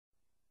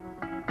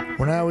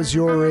When I was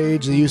your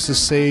age, they used to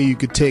say you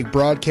could take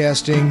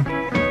broadcasting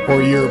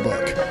or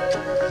yearbook.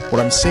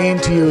 What I'm saying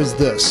to you is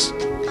this.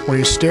 When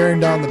you're staring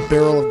down the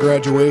barrel of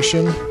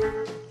graduation,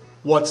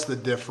 what's the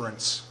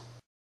difference?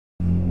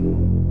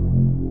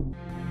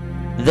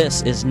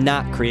 This is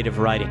not creative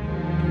writing.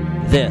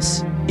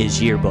 This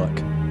is yearbook.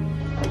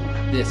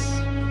 This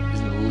is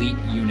an elite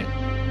unit.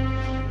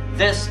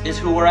 This is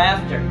who we're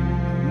after,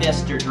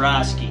 Mr.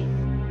 Drosky.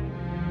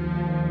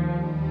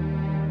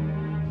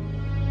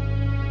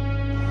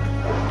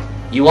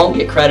 You won't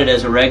get credit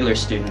as a regular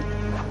student,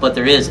 but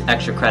there is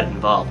extra credit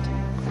involved.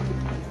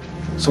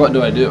 So what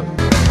do I do? You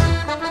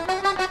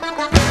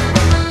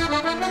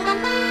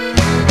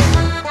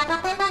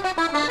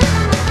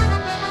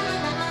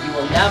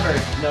will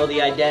never know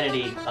the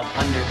identity of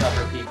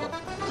undercover people.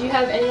 Do you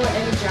have anyone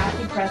in the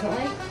Drosky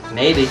presently?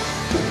 Maybe.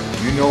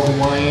 You know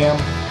who I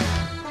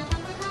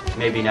am?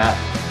 Maybe not.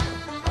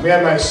 We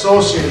had my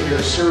associate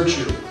here search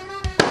you.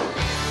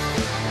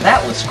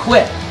 That was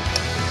quick.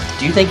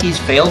 Do you think he's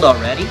failed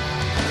already?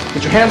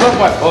 Get your hands off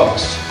my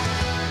books.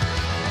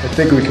 I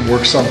think we can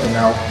work something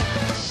out.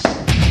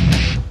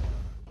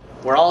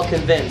 We're all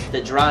convinced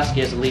that Drosky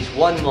has at least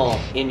one mole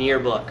in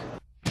yearbook.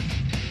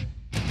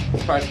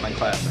 It's part of my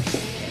class I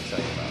can't tell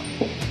you about.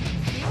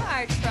 You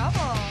are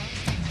trouble.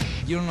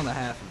 You don't know the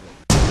half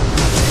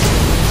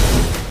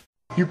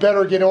of You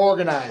better get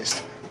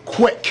organized.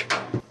 Quick.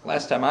 it.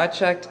 Last time I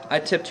checked, I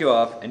tipped you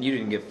off and you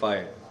didn't get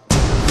fired.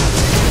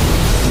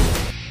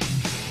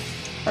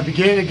 I'm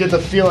beginning to get the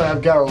feeling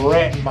I've got a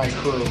rat in my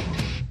crew.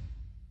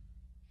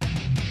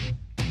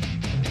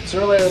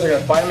 Sooner or later, they're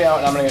gonna find me out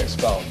and I'm gonna get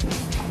expelled.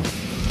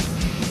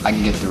 I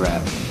can get the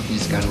rap. You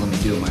just gotta let me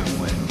do it my own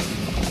way.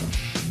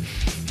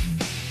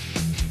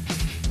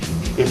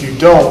 If you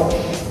don't,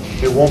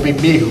 it won't be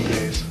me who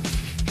pays.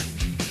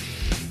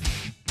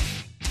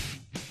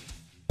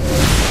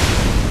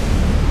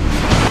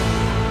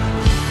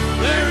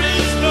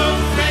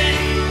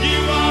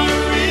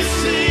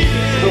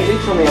 The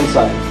leak from the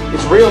inside.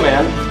 It's real,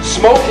 man.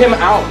 Smoke him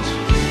out.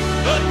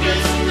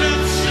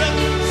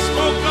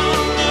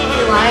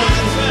 You're lying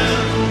to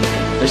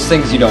me. There's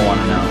things you don't want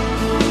to know.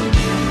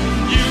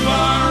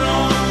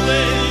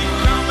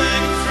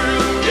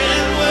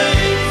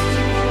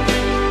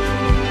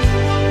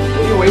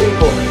 What are you waiting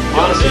for?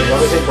 Honestly, you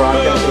want to take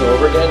broadcasting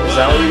over again? Is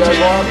that what you guys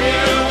want?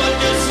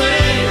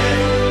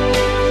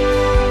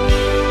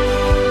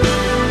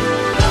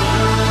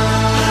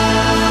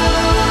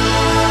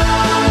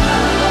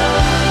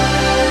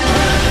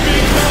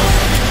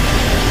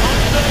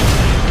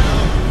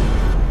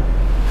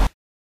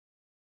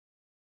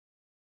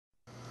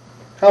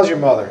 How's your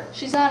mother?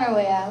 She's on her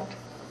way out.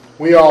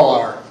 We all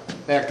are.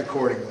 Act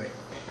accordingly.